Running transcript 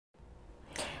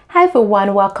Hi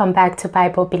everyone, welcome back to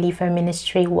Bible Believer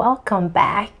Ministry. Welcome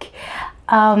back.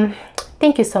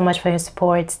 Thank you so much for your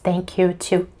support. Thank you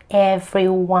to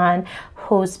everyone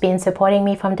who's been supporting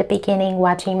me from the beginning,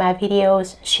 watching my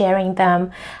videos, sharing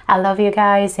them. I love you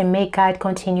guys, and may God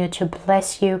continue to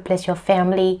bless you, bless your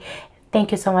family.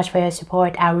 Thank you so much for your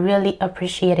support. I really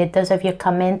appreciate it. Those of you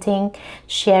commenting,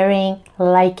 sharing,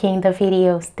 liking the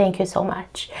videos, thank you so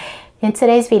much. In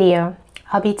today's video,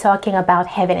 I'll be talking about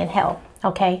heaven and hell.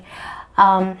 Okay,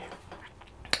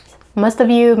 most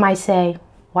of you might say,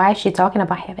 why is she talking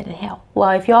about heaven and hell? Well,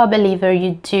 if you're a believer,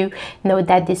 you do know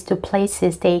that these two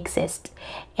places, they exist.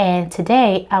 And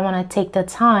today I want to take the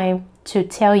time to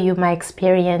tell you my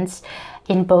experience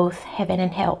in both heaven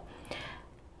and hell.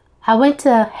 I went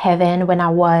to heaven when I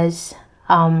was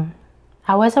around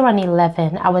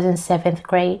 11. I was in 7th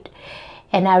grade.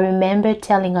 And I remember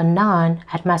telling a nun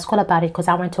at my school about it, because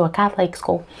I went to a Catholic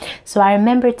school. So I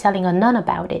remember telling a nun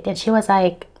about it. And she was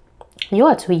like, you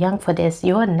are too young for this.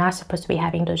 You are not supposed to be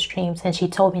having those dreams. And she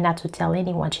told me not to tell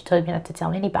anyone. She told me not to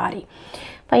tell anybody.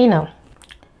 But you know,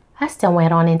 I still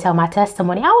went on and tell my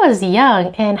testimony. I was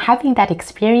young, and having that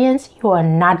experience, you are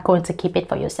not going to keep it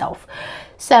for yourself.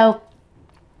 So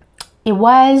it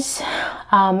was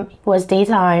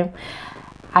daytime.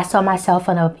 I saw myself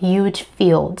on a huge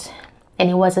field. And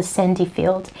it was a sandy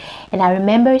field. And I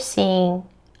remember seeing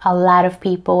a lot of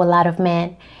people, a lot of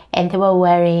men, and they were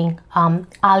wearing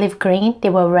olive green. They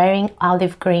were wearing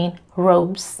olive green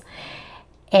robes.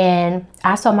 And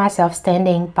I saw myself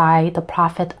standing by the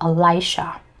prophet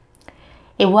Elisha.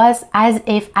 It was as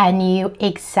if I knew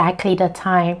exactly the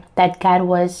time that God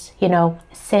was,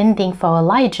 sending for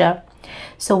Elijah.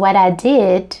 So what I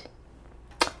did,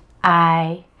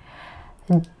 the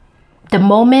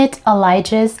moment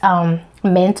Elijah's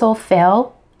mantle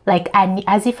fell,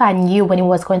 as if I knew when it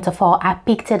was going to fall, I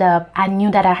picked it up. I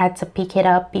knew that I had to pick it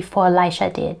up before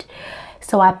Elisha did.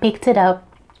 So I picked it up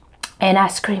and I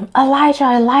screamed, Elijah,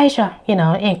 Elijah,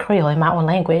 in Creole, in my own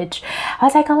language. I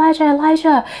was like, Elijah,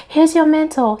 Elijah, here's your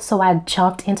mantle. So I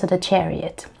jumped into the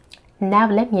chariot. Now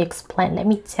let me explain. Let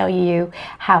me tell you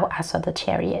how I saw the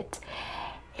chariot.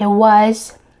 I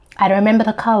don't remember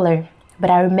the color, but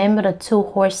I remember the two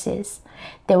horses.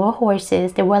 They were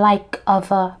horses. They were like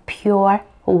of a pure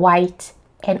white,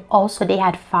 and also they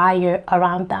had fire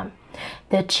around them.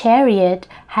 The chariot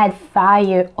had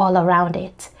fire all around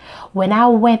it. When I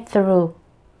went through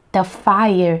the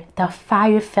fire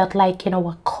felt like,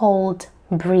 a cold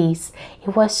breeze.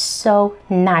 It was so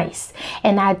nice.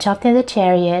 And I jumped in the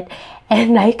chariot,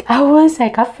 and I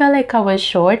felt like I was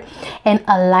short. And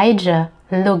Elijah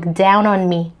looked down on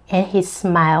me and he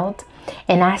smiled.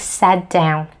 And I sat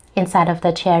down inside of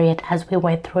the chariot as we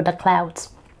went through the clouds.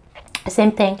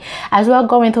 Same thing, as we were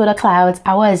going through the clouds,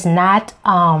 I was not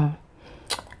I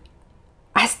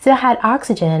still had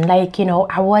oxygen.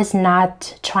 I was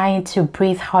not trying to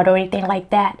breathe hard or anything like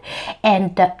that.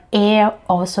 And the air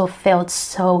also felt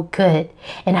so good.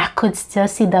 And I could still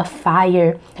see the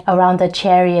fire around the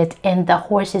chariot and the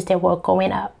horses that were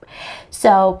going up.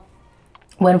 So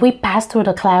when we passed through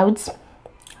the clouds,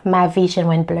 my vision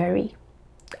went blurry.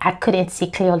 I couldn't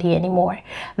see clearly anymore.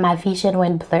 My vision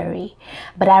went blurry.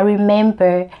 But I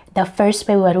remember the first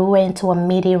day when we went to a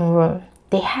meeting room.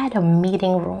 They had a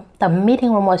meeting room. The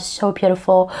meeting room was so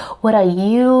beautiful, with a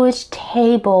huge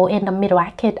table in the middle.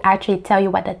 I can't actually tell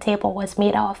you what the table was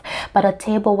made of, but the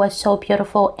table was so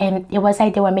beautiful, and it was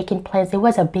like they were making plans. It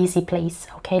was a busy place.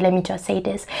 Okay, let me just say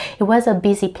this. It was a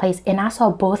busy place, and I saw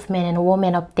both men and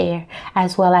women up there,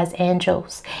 as well as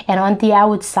angels. And on the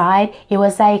outside, it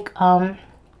was like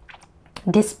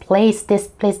this place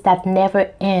that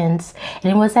never ends,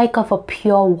 and it was like of a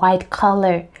pure white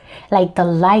color. Like the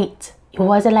light, it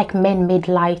wasn't like man-made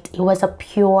light, it was a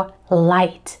pure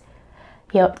light.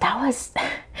 That was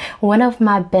one of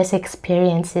my best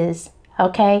experiences.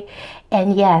 Okay,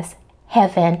 and yes,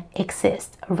 heaven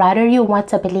exists. Whether you want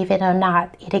to believe it or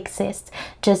not, it exists.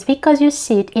 Just because you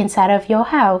sit inside of your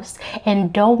house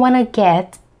and don't want to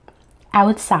get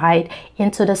outside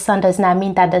into the sun does not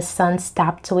mean that the sun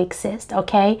stopped to exist.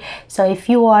 Okay, so if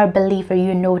you are a believer,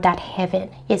 you know that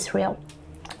heaven is real.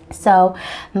 So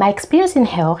my experience in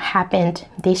hell happened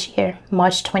this year,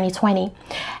 March 2020.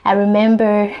 I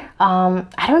remember, I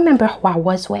don't remember who I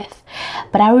was with,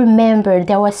 but I remember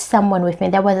there was someone with me.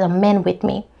 There was a man with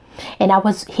me, and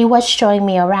he was showing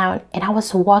me around, and I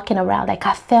was walking around. I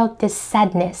felt this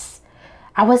sadness.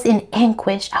 I was in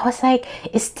anguish. I was like,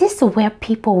 is this where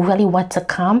people really want to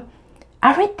come?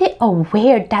 aren't they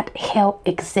aware that hell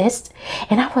exists?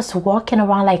 And I was walking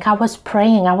around like I was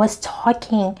praying, I was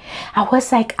talking, I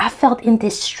was like, I felt in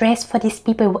distress for these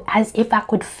people, as if I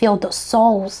could feel the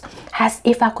souls, as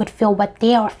if I could feel what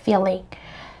they are feeling.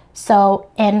 So,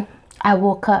 and I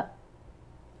woke up.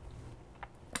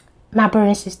 My brothers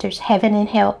and sisters, heaven and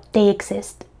hell, they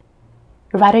exist.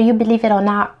 Whether you believe it or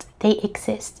not, they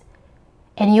exist.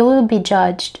 And you will be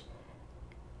judged.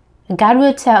 God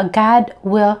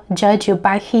will judge you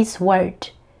by his word.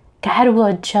 God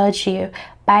will judge you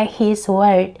by his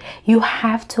word. You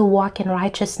have to walk in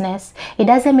righteousness. It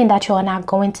doesn't mean that you are not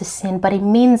going to sin, but it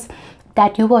means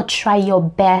that you will try your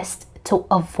best to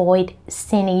avoid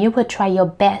sinning. You will try your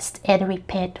best and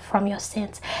repent from your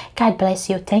sins. God bless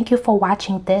you. Thank you for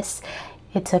watching this.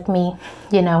 It took me,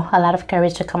 a lot of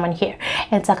courage to come on here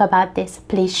and talk about this.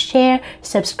 Please share,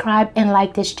 subscribe, and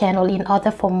like this channel in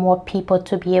order for more people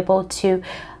to be able to,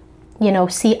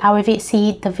 see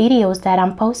the videos that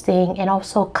I'm posting, and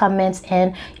also comments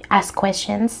and ask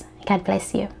questions. God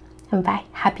bless you, and bye.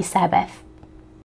 Happy Sabbath.